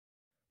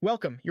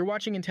Welcome. You're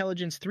watching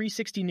Intelligence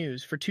 360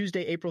 News for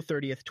Tuesday, April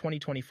 30th,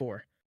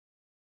 2024.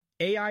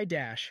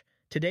 AiDash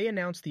today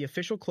announced the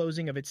official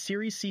closing of its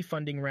Series C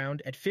funding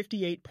round at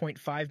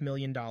 $58.5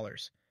 million.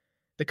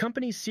 The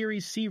company's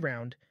Series C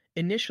round,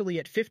 initially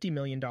at $50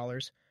 million,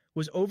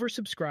 was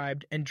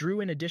oversubscribed and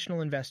drew in additional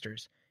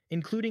investors,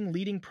 including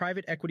leading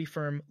private equity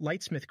firm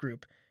Lightsmith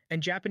Group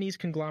and Japanese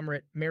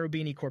conglomerate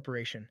Marubeni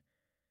Corporation.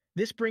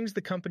 This brings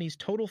the company's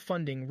total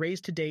funding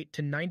raised to date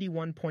to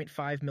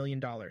 $91.5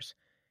 million.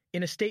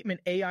 In a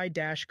statement,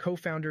 AiDash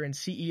co-founder and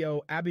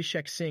CEO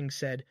Abhishek Singh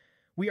said,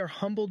 "We are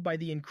humbled by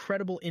the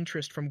incredible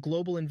interest from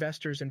global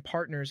investors and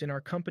partners in our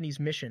company's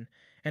mission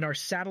and our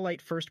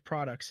satellite-first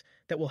products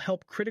that will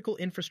help critical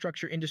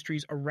infrastructure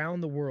industries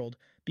around the world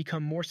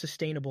become more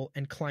sustainable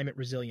and climate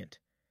resilient.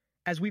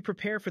 As we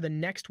prepare for the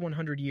next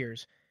 100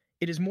 years,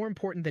 it is more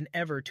important than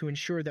ever to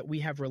ensure that we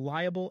have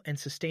reliable and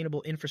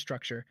sustainable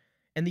infrastructure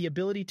and the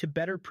ability to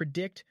better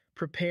predict,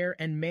 prepare,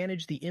 and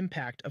manage the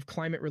impact of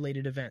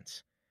climate-related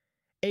events.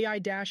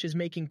 AiDash is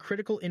making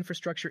critical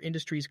infrastructure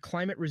industries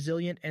climate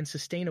resilient and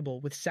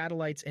sustainable with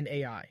satellites and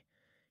AI.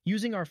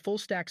 Using our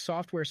full-stack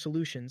software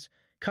solutions,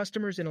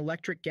 customers in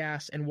electric,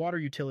 gas, and water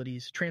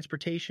utilities,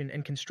 transportation,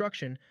 and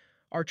construction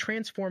are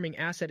transforming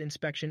asset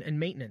inspection and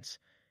maintenance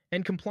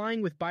and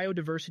complying with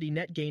biodiversity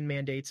net gain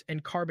mandates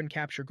and carbon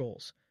capture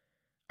goals.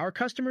 Our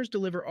customers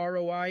deliver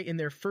ROI in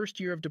their first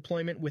year of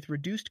deployment with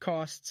reduced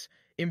costs,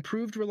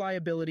 improved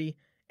reliability,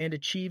 and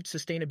achieved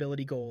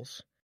sustainability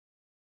goals."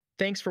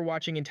 Thanks for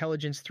watching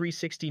Intelligence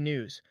 360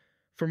 News.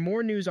 For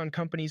more news on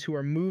companies who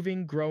are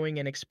moving, growing,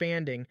 and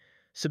expanding,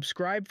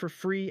 subscribe for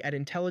free at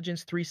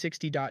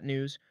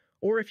intelligence360.news,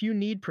 or if you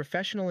need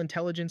professional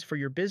intelligence for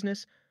your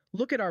business,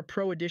 look at our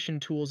Pro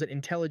Edition tools at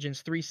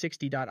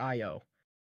intelligence360.io.